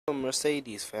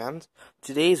Mercedes fans.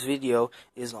 Today's video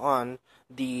is on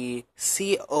the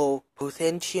CO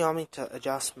potentiometer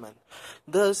adjustment.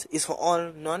 This is for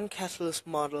all non-catalyst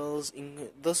models.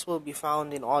 This will be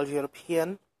found in all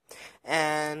European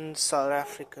and South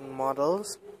African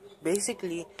models.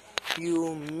 Basically,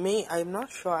 I'm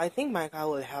not sure, I think my car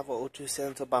will have an O2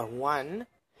 sensor but one,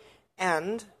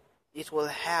 and it will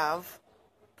have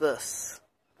this.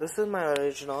 This is my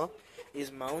original.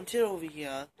 It's mounted over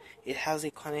here. It has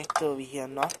a connector over here.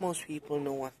 Not most people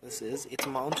know what this is. It's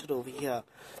mounted over here.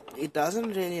 It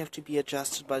doesn't really have to be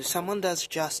adjusted, but if someone does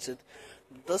adjust it,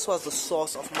 this was the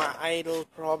source of my idle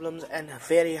problems and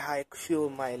very high fuel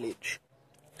mileage.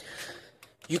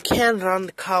 You can run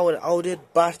the car without it,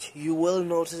 but you will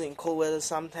notice in cold weather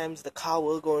sometimes the car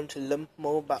will go into limp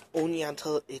mode, but only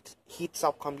until it heats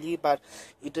up completely. But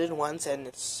it did once and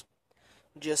it's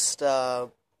just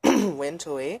went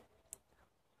away.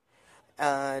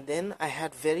 Then I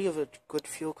had very good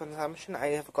fuel consumption.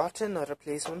 I have gotten a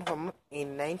replacement from a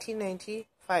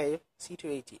 1995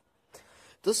 C280.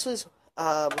 This was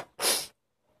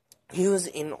used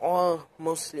in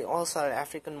mostly all South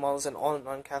African models and all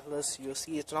non-catalysts. You'll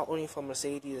see it's not only for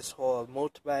Mercedes, it's for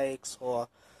motorbikes or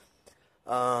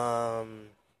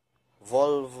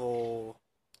Volvo,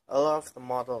 a lot of the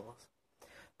models.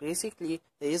 Basically,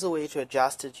 there is a way to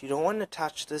adjust it. You don't want to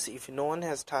touch this. If no one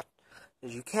has touched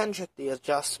it, you can check the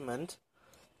adjustment.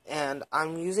 And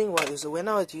I'm using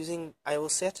I will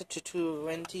set it to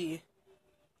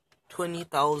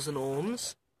 20,000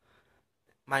 ohms.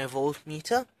 My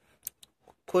voltmeter.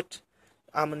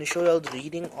 I'm going to show you the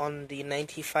reading on the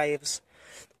 95s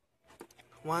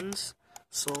ones.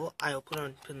 So I'll put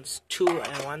on pins 2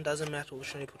 and 1. Doesn't matter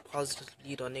which one you put, positive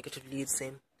lead or negative lead,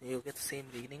 same. You'll get the same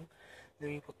reading. Let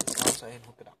me put this down so I can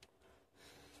hook it up.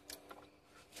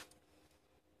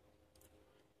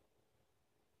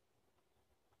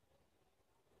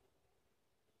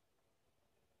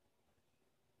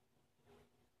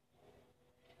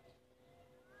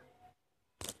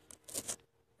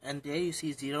 And there you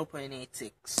see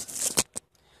 0.86.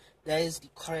 That is the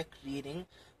correct reading.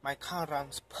 My car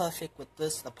runs perfect with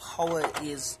this. The power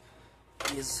is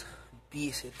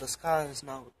beast. This car is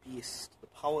now a beast. The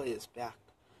power is back.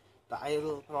 The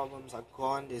idle problems are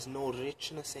gone. There's no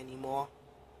richness anymore.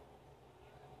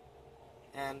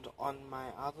 And on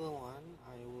my other one,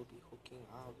 I will be hooking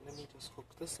out. Let me just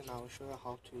hook this and I'll show you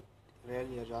how to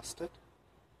really adjust it.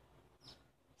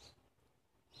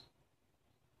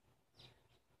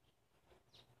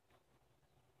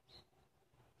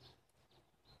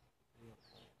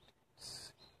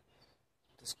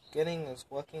 Is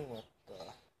working with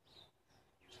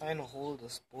trying to hold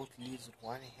this both leads with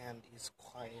one hand is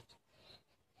quite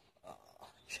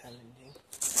challenging.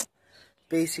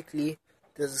 Basically,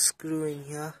 there's a screw in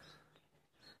here,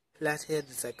 flathead.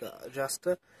 It's like a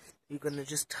adjuster. You're gonna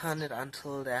just turn it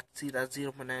until that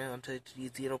 0.9 until it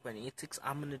reads 0.86.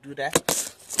 I'm gonna do that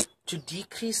to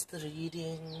decrease the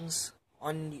readings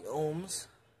on the ohms.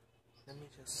 Let me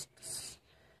just.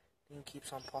 Thing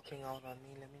keeps on popping out on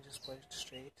me. Let me just put it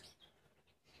straight.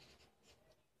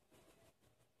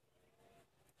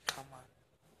 Come on.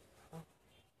 Huh?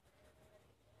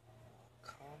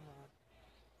 Come on.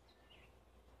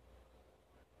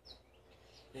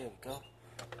 There we go.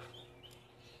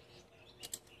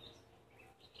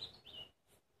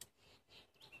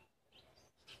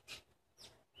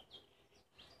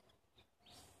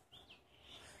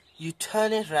 You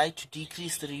turn it right to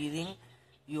decrease the reading.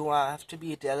 You have to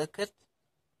be delicate,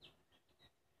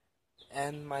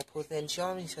 and my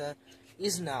potentiometer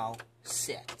is now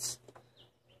set.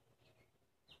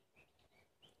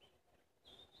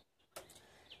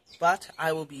 But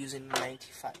I will be using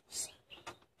 95s.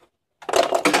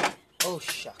 Oh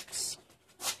shucks.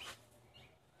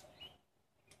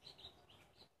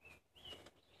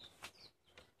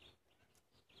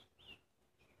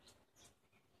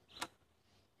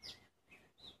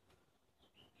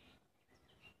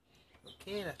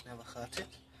 Okay, that never hurt it.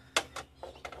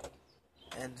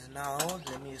 And now,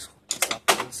 let me just hook this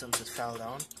up since it fell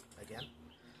down again.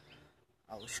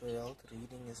 I will show you all the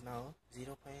reading is now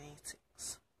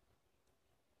 0.86,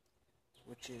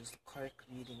 which is the correct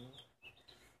reading.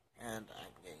 And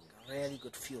I'm getting a really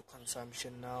good fuel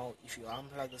consumption now. If you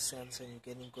unplug the sensor and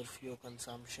you're getting good fuel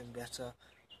consumption better,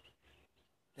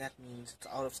 that means it's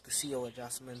out of the CO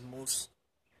adjustment. Most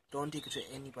don't take it to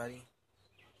anybody.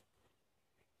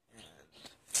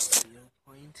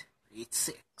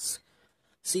 0.86.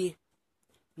 See,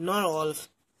 not all of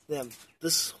them.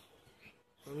 Let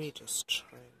me just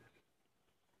try.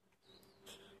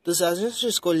 This doesn't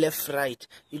just go left, right.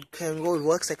 It can go, it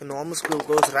works like a normal screw. It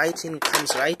goes right in,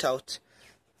 comes right out.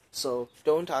 So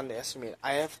don't underestimate.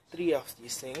 I have 3 of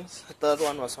these things. The third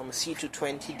one was from a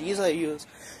C220. These are used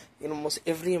in almost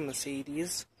every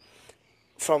Mercedes,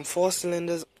 from 4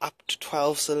 cylinders up to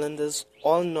 12 cylinders,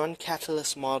 all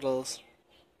non-catalyst models.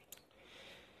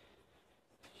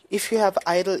 If you have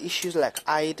idle issues like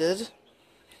I did,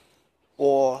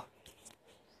 or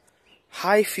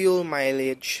high fuel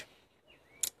mileage,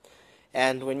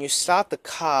 and when you start the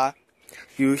car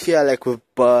you hear like it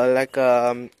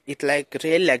like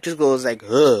really like just goes like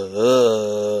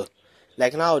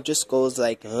like now it just goes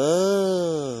like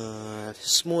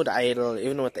smooth idle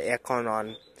even with the aircon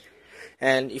on.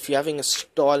 And if you're having a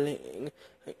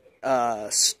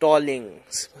stalling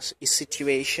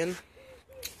situation,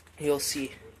 you'll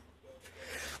see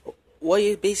what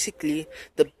you basically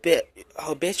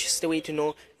how best is the way to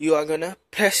know you are gonna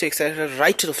press your accelerator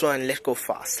right to the floor and let go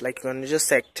fast. Like you're gonna just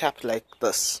like tap like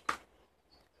this,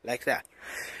 like that,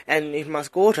 and it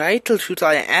must go right till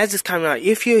 2000. As it's coming out,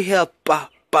 if you hear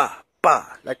ba ba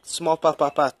ba like small pa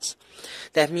pa pats,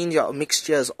 that means your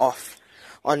mixture is off.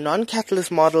 On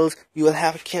non-catalyst models, you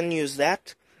can use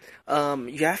that.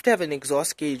 You have to have an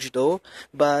exhaust gauge though,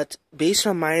 but based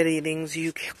on my readings,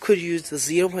 you could use the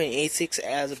 0.86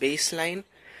 as a baseline.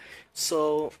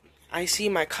 So I see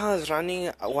my car is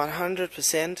running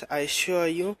 100%, I assure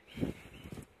you.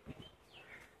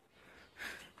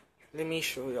 Let me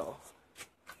show y'all.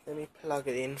 Let me plug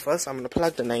it in first. I'm going to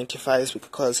plug the 95s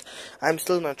because I'm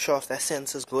still not sure if that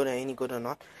sensor is good or any good or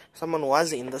not. Someone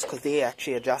was in this because they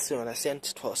actually adjusted when I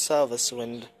sent it for service.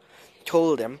 When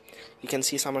told them, you can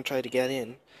see someone tried to get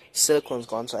in, silicone's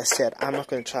gone, so I said I'm not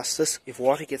going to trust this. If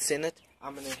water gets in it,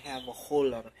 I'm going to have a whole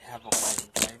lot of havoc while I'm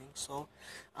driving, so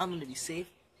I'm going to be safe.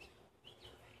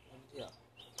 And yeah,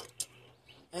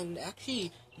 and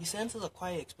actually these sensors are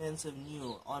quite expensive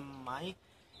new. On my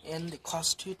end it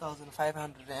costs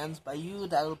 2,500 rands. By you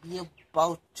that'll be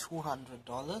about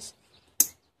 $200.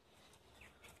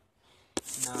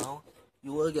 Now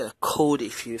you will get a code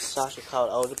if you start your car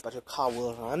out, but your car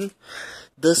will run.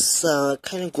 This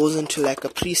kind of goes into like a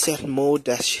preset mode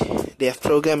that they have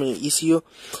programmed in ECU.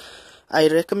 I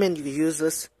recommend you use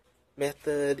this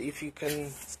method if you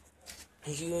can.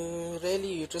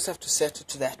 You just have to set it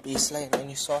to that baseline and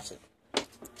you sort it.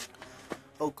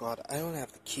 Oh god, I don't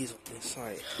have the keys with me,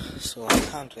 sorry. So I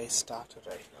can't really start it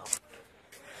right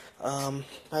now.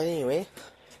 But anyway,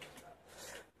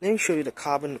 let me show you the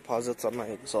carbon deposits on my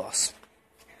exhaust.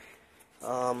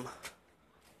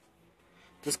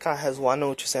 This car has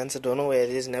 102 sensor, don't know where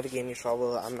it is, never gave me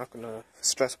trouble. I'm not gonna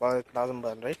stress about it, doesn't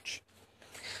burn rich.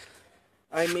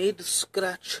 I made a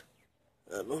scratch.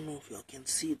 I don't know if y'all can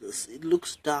see this. It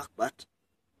looks dark, but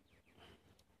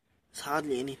there's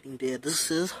hardly anything there. This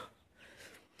is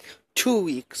 2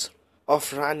 weeks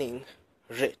of running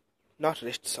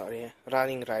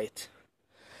running right.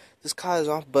 This car is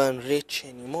not burn rich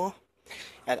anymore.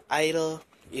 At idle,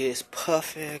 it is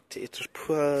perfect. It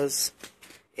purs.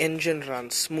 Engine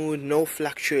runs smooth, no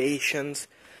fluctuations.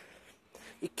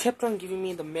 It kept on giving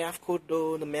me the MAF code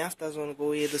though. The MAF doesn't want to go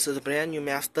away. This is a brand new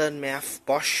MAF, third MAF.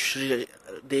 Bosch,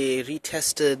 they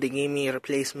retested, they gave me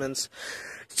replacements.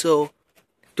 So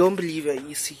don't believe your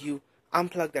ECU.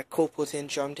 Unplug that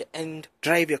potentiometer and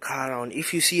drive your car around.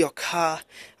 If you see your car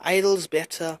idles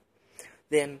better,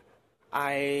 then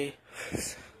I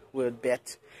would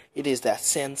bet it is that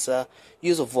sensor.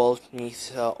 Use a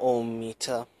voltmeter, ohm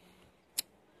meter,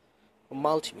 or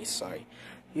multimeter, sorry,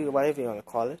 whatever you want to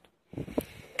call it.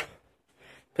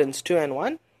 Pins 2 and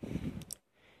 1,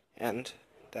 and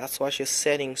that's what your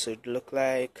settings should look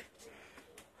like.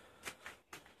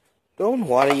 Don't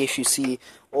worry if you see,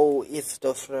 oh, it's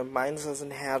different, mine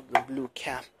doesn't have the blue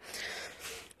cap.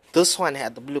 This one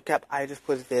had the blue cap, I just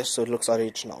put it there so it looks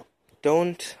original.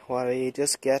 Don't worry,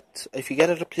 just if you get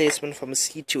a replacement from a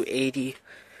C280,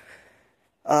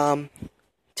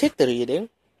 take the reading,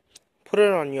 put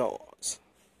it on yours,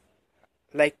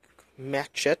 like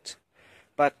match it,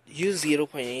 but use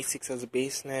 0.86 as a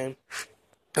baseline.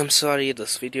 I'm sorry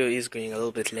this video is going a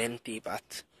little bit lengthy,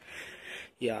 but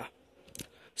yeah.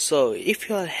 So if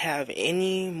you all have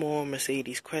any more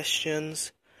Mercedes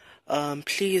questions,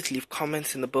 please leave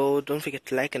comments in the below. Don't forget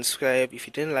to like and subscribe. If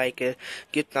you didn't like it,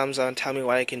 give thumbs up and tell me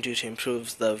what I can do to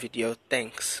improve the video.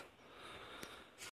 Thanks.